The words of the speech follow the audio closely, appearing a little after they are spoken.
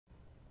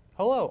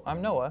Hello,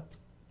 I'm Noah,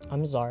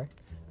 I'm Czar.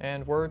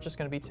 and we're just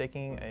going to be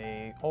taking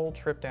a whole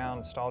trip down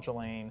Nostalgia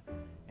Lane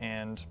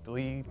and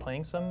be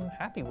playing some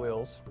Happy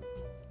Wheels.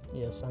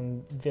 Yes,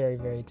 I'm very,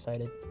 very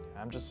excited.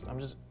 I'm just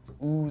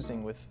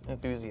oozing with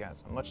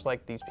enthusiasm, much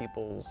like these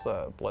people's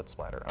blood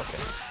splatter.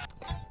 Okay.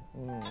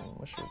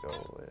 What should we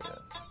go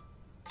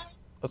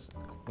with?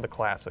 The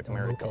classic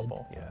married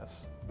couple.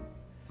 Yes.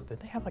 Did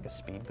they have like a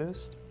speed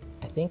boost?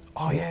 I think.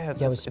 Oh yeah, it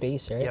was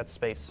space, right? Yeah, it's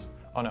space.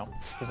 Oh no,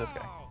 who's this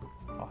guy?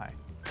 Oh hi.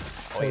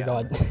 Oh yeah.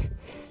 God.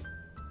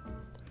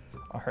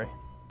 All right.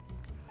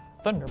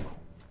 Thunderbolt.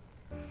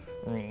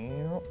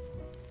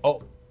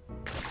 Oh.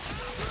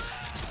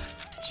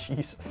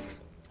 Jesus.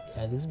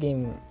 Yeah, this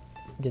game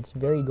gets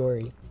very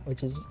gory,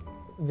 which is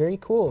very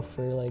cool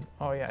for like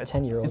Oh yeah, a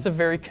 10-year-old. It's a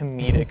very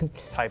comedic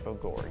type of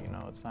gore, you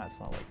know. It's not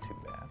like too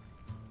bad.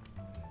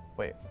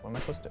 Wait, what am I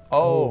supposed to?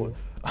 Oh.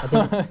 I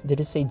think, did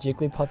it say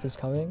Jigglypuff is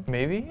coming?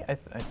 Maybe. I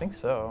think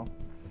so.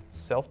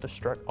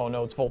 Self-destruct. Oh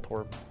no, it's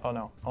Voltorb. Oh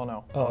no. Oh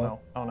no. Oh no.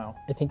 Oh no.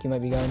 I think you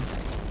might be gone.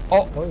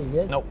 Oh. Oh, you're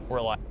good. Nope, we're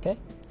alive. Okay.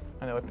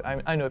 I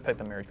know I picked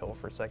the married couple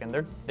for a second.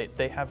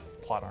 They have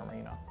plot armor,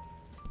 you know.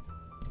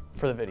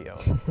 For the video.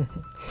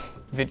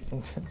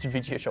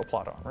 VGHL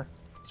plot armor.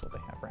 That's what they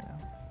have right now.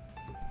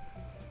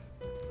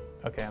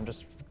 Okay, I'm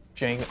just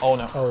janking. Oh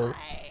no. Oh.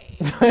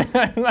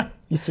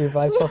 You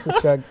survived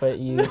self-destruct, but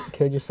you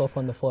killed yourself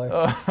on the floor.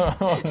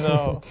 Oh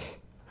no.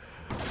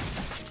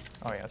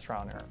 Oh yeah, it's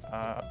trial and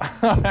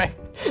error.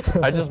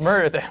 I just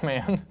murdered that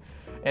man.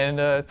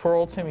 And poor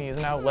old Timmy is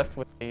now left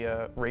with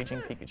a raging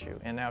Pikachu.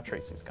 And now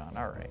Tracy's gone.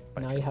 All right.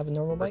 Now you have a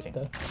normal bike,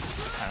 though.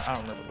 I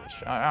don't remember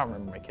which. I don't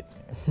remember my kid's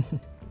name.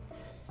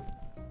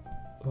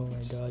 Oh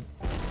my God.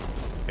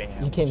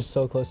 Bam. You came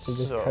so close to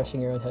just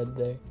crushing your own head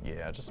there.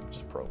 Yeah, just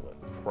pro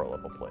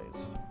level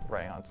plays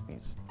right onto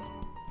these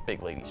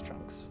big ladies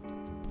chunks.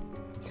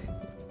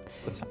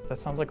 That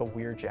sounds like a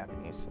weird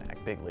Japanese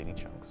snack, big lady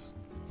chunks.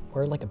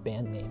 Or like a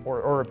band name.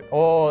 Or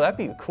oh, that'd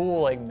be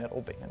cool, like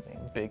metal band name,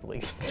 big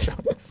lady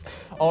chunks.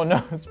 Oh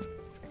no.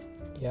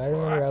 Yeah, I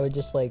remember I would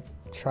just like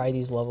try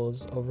these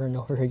levels over and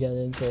over again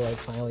until I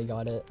finally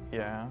got it.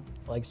 Yeah.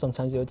 Like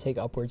sometimes it would take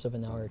upwards of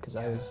an hour because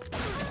I was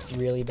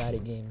really bad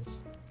at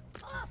games.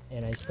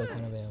 And I still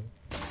kind of am.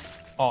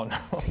 Oh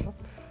no.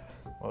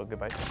 Well,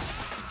 goodbye.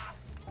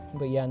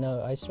 But yeah,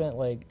 no, I spent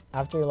like,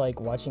 after like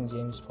watching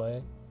James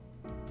play,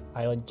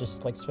 I like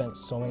just like spent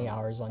so many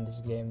hours on this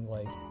game,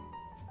 like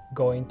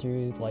going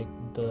through like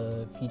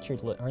the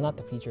featured, or not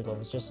the featured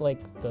levels, just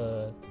like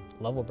the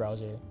level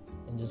browser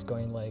and just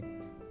going like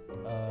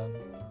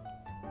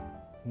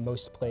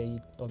most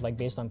played, like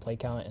based on play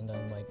count, and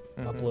then like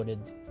uploaded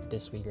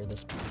this week or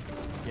this week.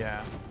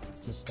 Yeah.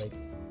 Just like,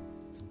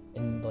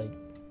 and like,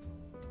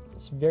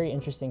 it's very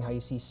interesting how you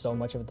see so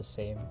much of the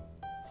same.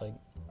 Like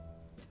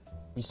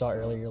we saw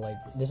earlier, like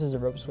this is a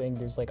rope swing.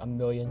 There's like a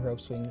million rope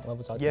swing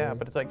levels out there. Yeah,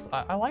 but it's like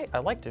I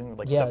like doing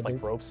like stuff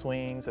like rope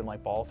swings and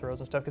like ball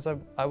throws and stuff because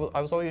I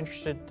was always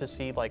interested to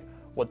see like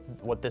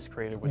what this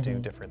creator would do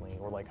differently,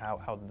 or like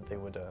how they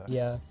would.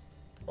 Yeah,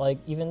 like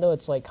even though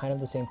it's like kind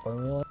of the same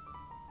formula,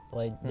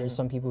 like there's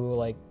some people who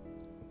like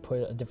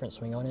put a different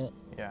swing on it.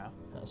 Yeah.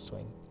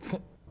 Swing.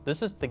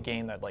 This is the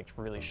game that like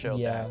really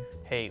showed that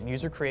hey,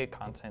 user created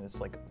content is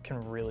like can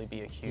really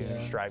be a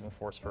huge driving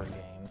force for a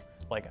game.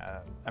 Like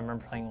I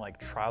remember playing like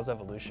Trials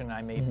Evolution.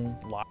 I made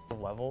lots of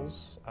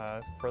levels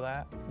for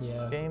that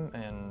game,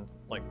 and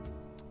like,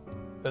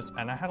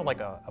 and I had like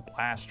a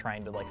blast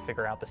trying to like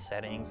figure out the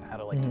settings, how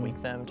to like tweak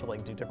them to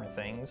like do different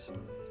things.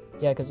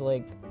 Yeah, because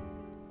like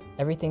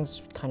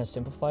everything's kind of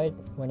simplified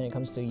when it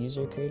comes to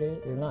user creator.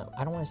 Or not.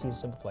 I don't want to say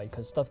simplified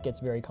because stuff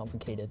gets very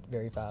complicated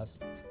very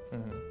fast,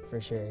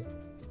 for sure.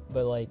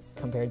 But like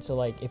compared to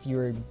like if you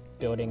were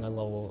building a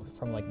level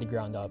from like the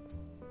ground up,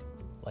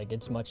 like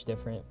it's much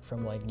different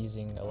from like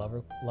using a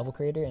level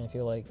creator. And I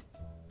feel like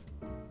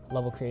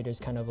level creators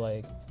kind of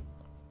like,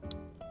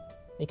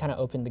 they kind of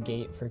open the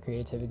gate for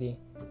creativity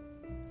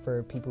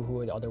for people who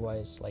would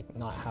otherwise like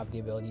not have the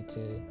ability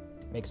to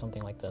make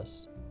something like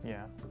this.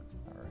 Yeah.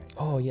 All right.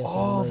 Oh yes.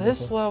 Oh,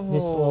 this level.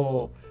 This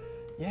level.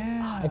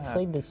 Yeah. I've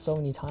played this so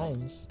many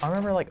times. I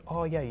remember like,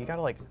 oh yeah, you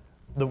gotta like,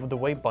 the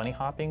way bunny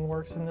hopping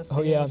works in this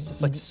game is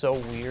just like so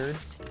weird.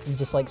 You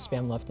just like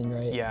spam left and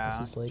right.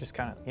 Yeah, like, just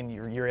kind of, and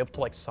you're able to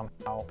like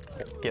somehow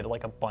get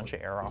like a bunch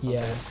of air off of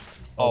Yeah. it.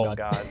 Oh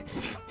God.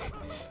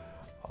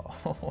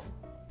 Oh.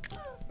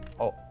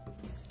 Oh.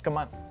 Come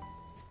on.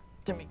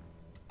 Timmy.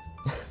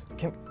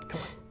 Come on.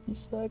 He's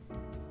stuck.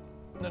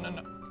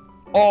 No.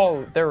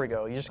 Oh, there we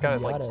go. You just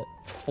gotta like it.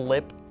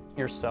 flip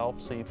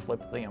yourself, so you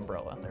flip the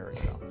umbrella. There we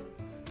go.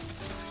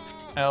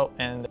 Oh,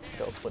 and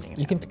go splitting.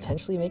 You can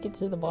potentially make it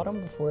to the bottom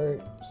before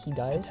he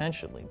dies.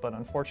 Potentially, but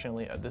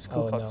unfortunately, this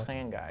Ku Klux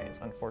Klan guy is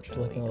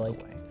unfortunately in the way.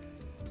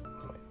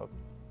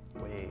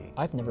 Wait.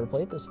 I've never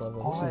played this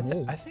level. This is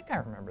new. I think I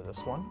remember this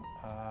one.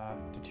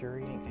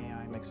 Deteriorating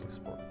AI makes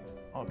export.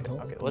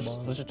 Okay. Let's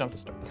just jump to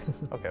start.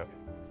 Okay.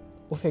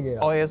 We'll figure it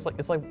out. Oh yeah, it's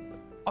like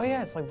oh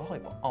yeah, it's like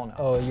volleyball. Oh no.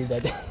 Oh, you're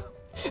dead.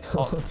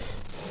 Oh.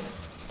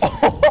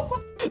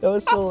 That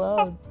was so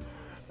loud.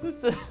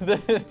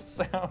 This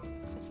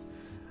sounds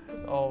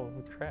Oh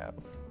crap!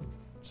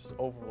 Just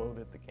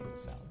overloaded the game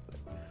sounds.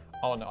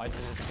 Oh no, I did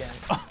it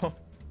again.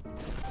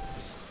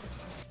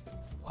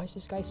 Why is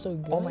this guy so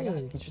good? Oh my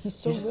god, he's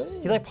so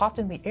good. He like popped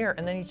in the air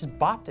and then he just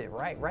bopped it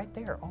right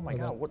there. Oh my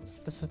god,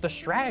 this is the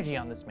strategy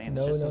on this man?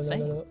 It's just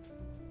insane. No.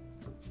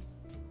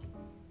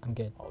 I'm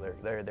good. Oh,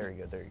 there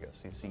you go.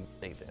 So you see,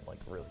 they didn't like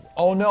really.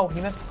 Oh no, he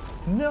missed.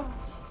 No.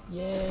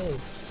 Yay.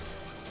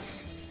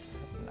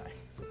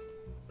 Nice.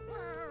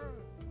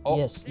 Oh.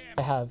 Yes,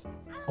 I have.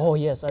 Oh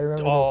yes, I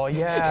remember this. Oh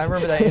yeah, I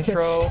remember that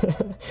intro.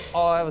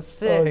 Oh, that was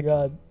sick. Oh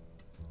god.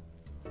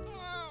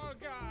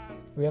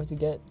 We have to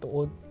get the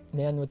old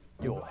man with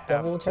the You'll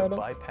devil have to turtle.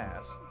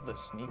 bypass the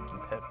sneaky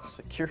pet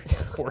security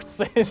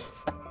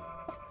forces.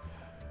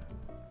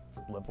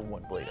 Level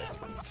 1 blade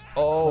expert.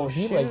 Oh,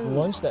 he shoot. like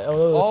launched that.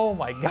 Oh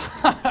my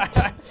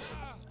god.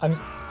 I'm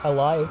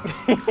alive.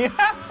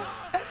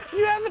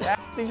 You have an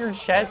axe in your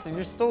chest and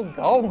you're still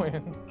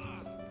going.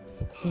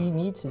 He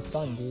needs his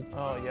son, dude.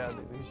 Oh yeah,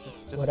 dude. He's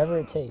just whatever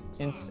it takes.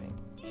 Insane.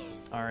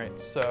 All right,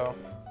 so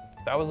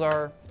that was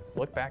our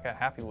look back at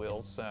Happy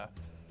Wheels.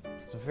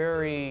 It's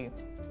very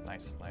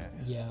nice.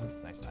 Yeah.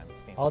 Nice time.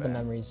 All the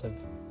memories have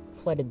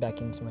flooded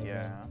back into my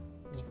brain.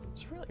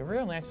 It's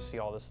really nice to see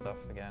all this stuff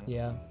again.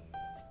 Yeah.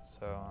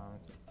 So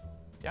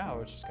yeah, I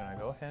was just gonna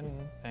go ahead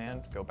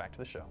and go back to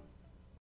the show.